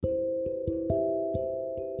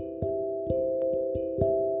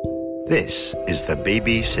This is the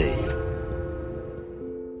BBC.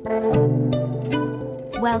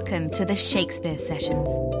 Welcome to the Shakespeare Sessions,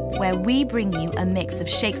 where we bring you a mix of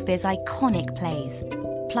Shakespeare's iconic plays,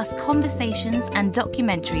 plus conversations and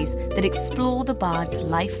documentaries that explore the bard's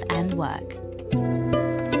life and work.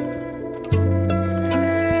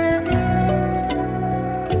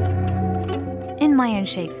 In My Own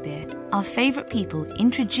Shakespeare, our favourite people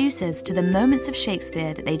introduce us to the moments of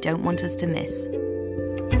Shakespeare that they don't want us to miss.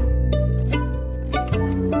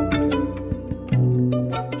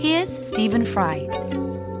 Here's Stephen Fry.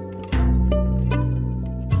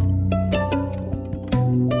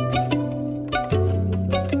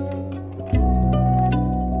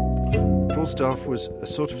 Falstaff was a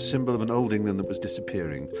sort of symbol of an old England that was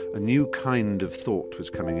disappearing. A new kind of thought was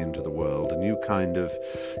coming into the world, a new kind of,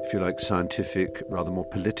 if you like, scientific, rather more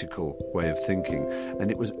political way of thinking.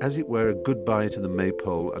 And it was, as it were, a goodbye to the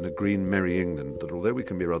maypole and a green merry England that, although we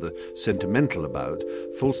can be rather sentimental about,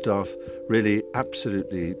 Falstaff really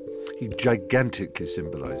absolutely, he gigantically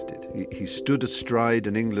symbolised it. He stood astride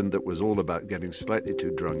an England that was all about getting slightly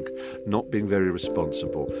too drunk, not being very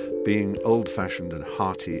responsible, being old-fashioned and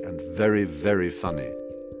hearty and very, very funny.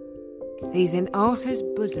 He's in Arthur's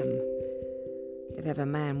bosom, if ever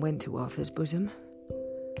man went to Arthur's bosom.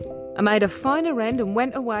 I made a finer end and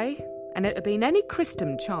went away, and it had been any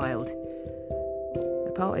christened child.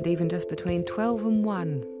 They parted even just between 12 and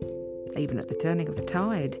 1, even at the turning of the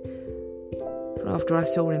tide. For after I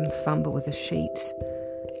saw him fumble with the sheets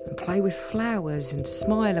and play with flowers and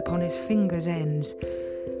smile upon his fingers' ends,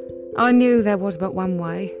 I knew there was but one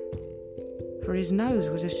way, for his nose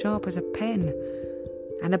was as sharp as a pen,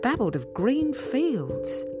 and a babbled of green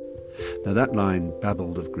fields. Now that line,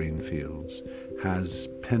 babbled of green fields, has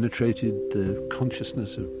penetrated the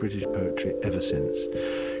consciousness of British poetry ever since.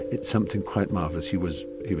 It's something quite marvellous. He was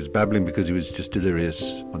babbling because he was just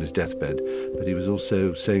delirious on his deathbed, but he was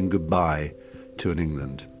also saying goodbye to an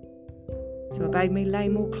England. So I bade me lay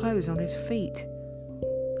more clothes on his feet.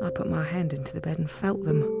 I put my hand into the bed and felt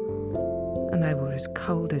them, and they were as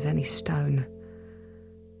cold as any stone.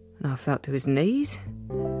 And I felt to his knees,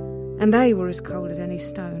 and they were as cold as any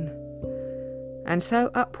stone. And so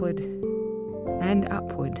upward, and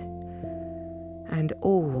upward, and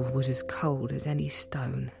all was as cold as any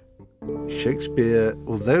stone. Shakespeare,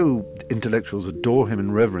 although intellectuals adore him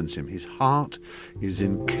and reverence him, his heart is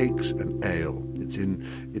in cakes and ale. It's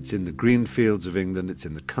in the green fields of England, it's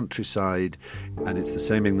in the countryside, and it's the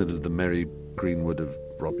same England as the merry greenwood of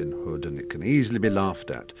Robin Hood, and it can easily be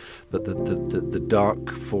laughed at. But the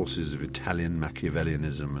dark forces of Italian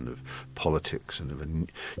Machiavellianism and of politics and of,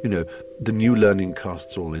 the new learning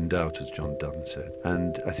casts all in doubt, as John Donne said.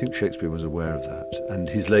 And I think Shakespeare was aware of that. And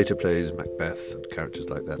his later plays, Macbeth and characters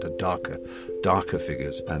like that, are darker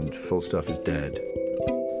figures. And Falstaff is dead.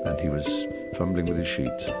 And he was fumbling with his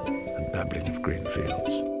sheets and babbling of green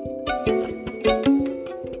fields.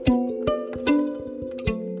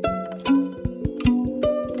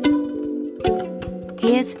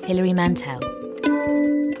 Here's Hilary Mantel.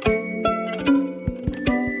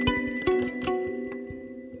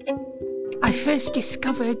 I first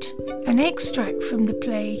discovered an extract from the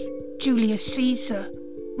play Julius Caesar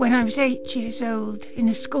when I was 8 years old in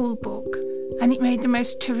a school book, and it made the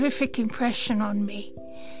most terrific impression on me.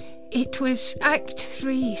 It was Act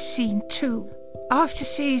 3, Scene 2. After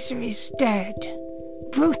Caesar is dead,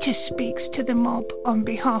 Brutus speaks to the mob on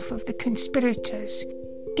behalf of the conspirators,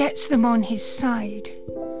 gets them on his side,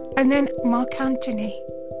 and then Mark Antony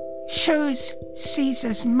shows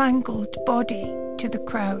Caesar's mangled body to the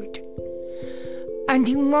crowd. And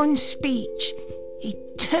in one speech, he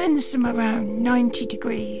turns them around 90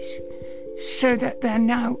 degrees so that they're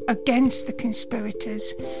now against the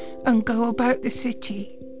conspirators and go about the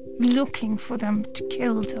city looking for them to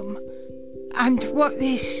kill them. And what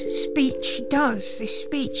this speech does, this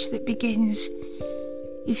speech that begins,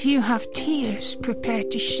 "If you have tears, prepare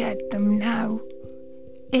to shed them now,"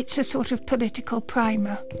 it's a sort of political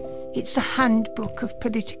primer. It's a handbook of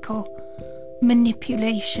political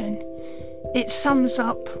manipulation. It sums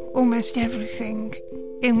up almost everything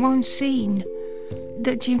in one scene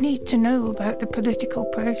that you need to know about the political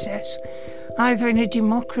process, either in a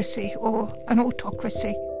democracy or an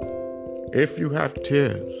autocracy. If you have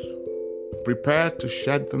tears, prepare to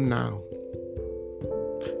shed them now.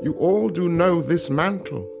 You all do know this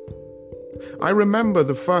mantle. I remember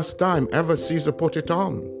the first time ever Caesar put it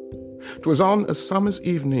on. 'Twas on a summer's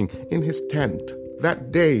evening in his tent.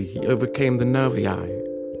 That day he overcame the Nervii.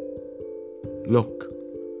 Look,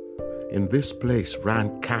 in this place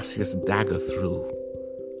ran Cassius' dagger through.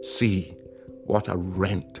 See, what a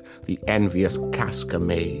rent the envious Casca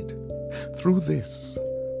made. Through this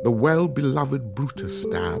the well-beloved Brutus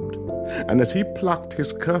stabbed, and as he plucked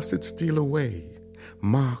his cursed steel away,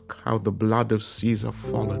 mark how the blood of Caesar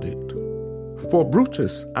followed it. For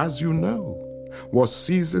Brutus, as you know, was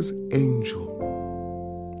Caesar's angel.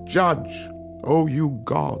 Judge, O you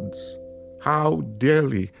gods, how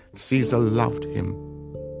dearly Caesar loved him.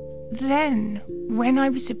 Then, when I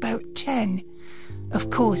was about 10, of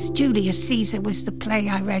course, Julius Caesar was the play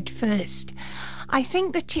I read first. I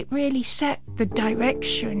think that it really set the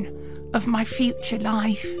direction of my future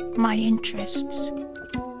life, my interests.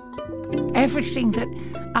 Everything that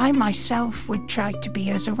I myself would try to be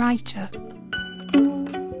as a writer.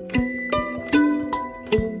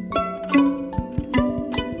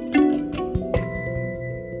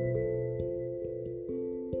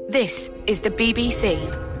 This is the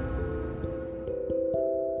BBC.